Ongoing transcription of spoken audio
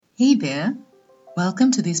Hey there,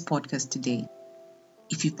 welcome to this podcast today.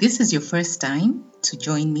 If this is your first time to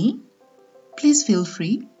join me, please feel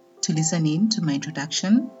free to listen in to my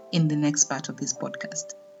introduction in the next part of this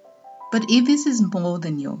podcast. But if this is more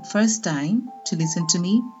than your first time to listen to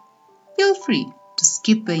me, feel free to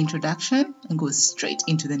skip the introduction and go straight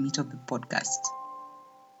into the meat of the podcast.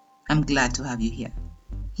 I'm glad to have you here.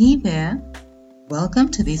 Hey there, welcome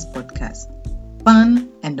to this podcast,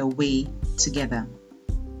 Fun and Away Together.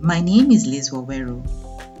 My name is Liz Wawero,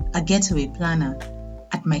 a getaway planner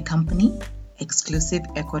at my company, Exclusive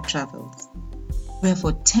Eco Travels, where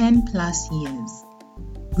for 10 plus years,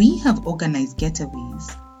 we have organized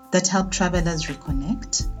getaways that help travelers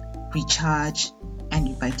reconnect, recharge, and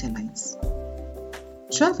revitalize.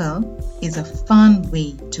 Travel is a fun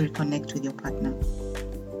way to reconnect with your partner,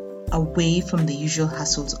 away from the usual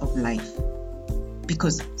hassles of life.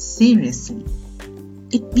 Because seriously,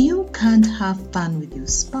 if you can't have fun with your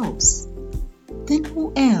spouse, then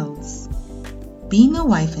who else? Being a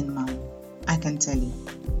wife and mom, I can tell you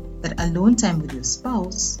that alone time with your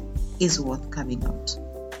spouse is worth carving out.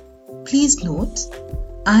 Please note,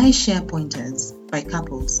 I share pointers by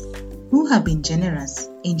couples who have been generous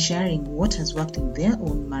in sharing what has worked in their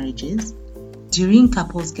own marriages during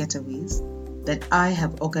couples getaways that I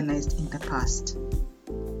have organized in the past.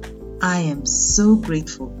 I am so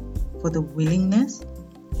grateful for the willingness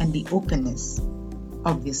and the openness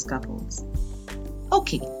of these couples.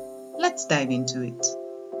 Okay, let's dive into it.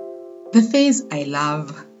 The phrase "I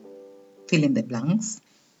love," fill in the blanks,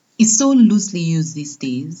 is so loosely used these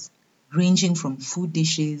days, ranging from food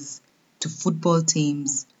dishes to football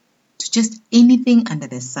teams to just anything under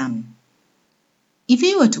the sun. If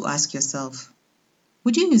you were to ask yourself,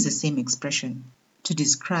 would you use the same expression to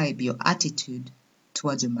describe your attitude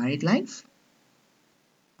towards your married life?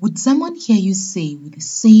 Would someone hear you say with the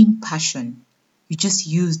same passion you just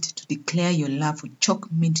used to declare your love for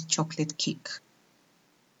choc mint chocolate cake?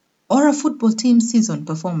 Or a football team season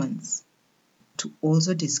performance to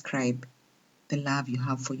also describe the love you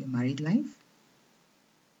have for your married life?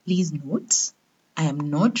 Please note, I am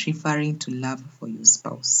not referring to love for your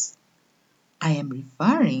spouse. I am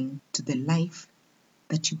referring to the life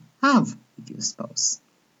that you have with your spouse.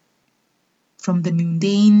 From the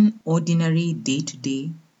mundane, ordinary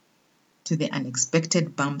day-to-day, to the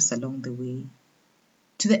unexpected bumps along the way,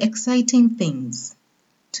 to the exciting things,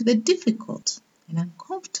 to the difficult and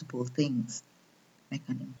uncomfortable things like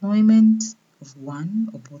unemployment of one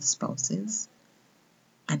or both spouses,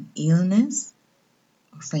 an illness,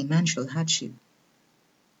 or financial hardship.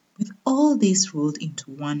 With all this rolled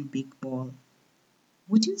into one big ball,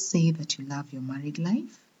 would you say that you love your married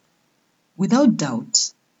life? Without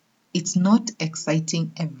doubt, it's not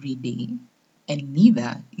exciting every day, and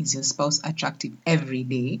neither is your spouse attractive every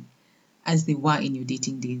day as they were in your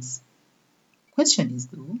dating days. Question is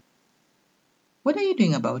though, what are you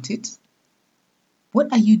doing about it?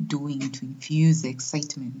 What are you doing to infuse the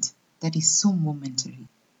excitement that is so momentary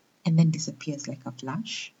and then disappears like a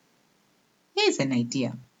flash? Here's an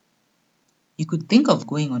idea. You could think of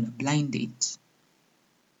going on a blind date.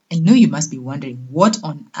 I know you must be wondering what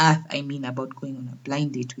on earth I mean about going on a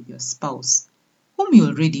blind date with your spouse, whom you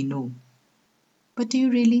already know. But do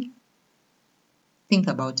you really? Think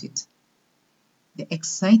about it. The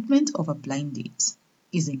excitement of a blind date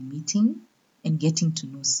is in meeting and getting to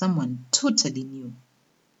know someone totally new.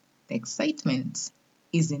 The excitement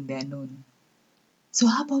is in the unknown. So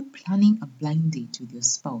how about planning a blind date with your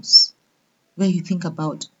spouse, where you think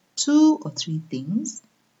about 2 or 3 things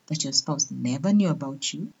that your spouse never knew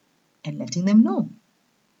about you and letting them know?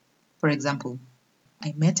 For example,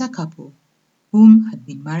 I met a couple whom had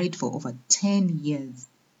been married for over 10 years,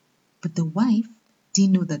 but the wife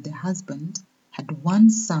didn't know that the husband had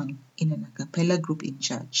once sung in an a cappella group in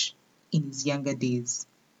church in his younger days.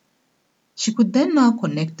 She could then now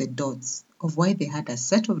connect the dots of why they had a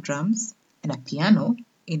set of drums and a piano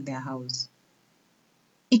in their house.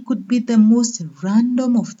 It could be the most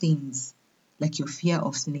random of things, like your fear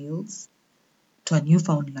of snails, to a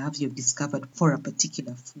newfound love you've discovered for a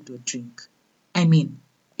particular food or drink. I mean,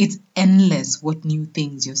 it's endless what new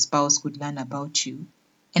things your spouse could learn about you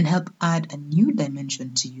and help add a new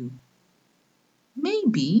dimension to you.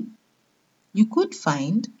 Maybe you could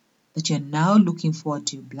find that you're now looking forward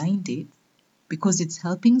to your blind date because it's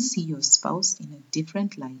helping see your spouse in a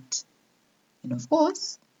different light. And of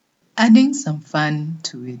course, adding some fun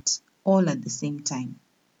to it all at the same time.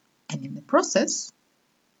 And in the process,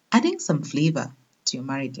 adding some flavor to your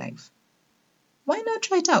married life. Why not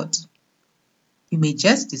try it out? You may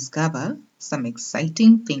just discover some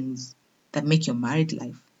exciting things that make your married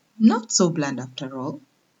life not so bland after all.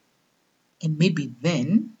 And maybe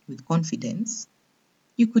then with confidence,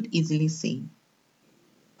 you could easily say,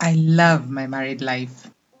 I love my married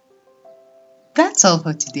life. That's all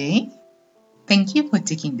for today. Thank you for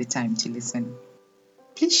taking the time to listen.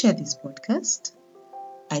 Please share this podcast.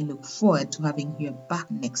 I look forward to having you back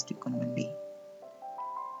next week on Monday.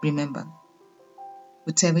 Remember,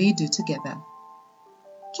 whatever you do together,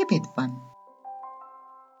 keep it fun.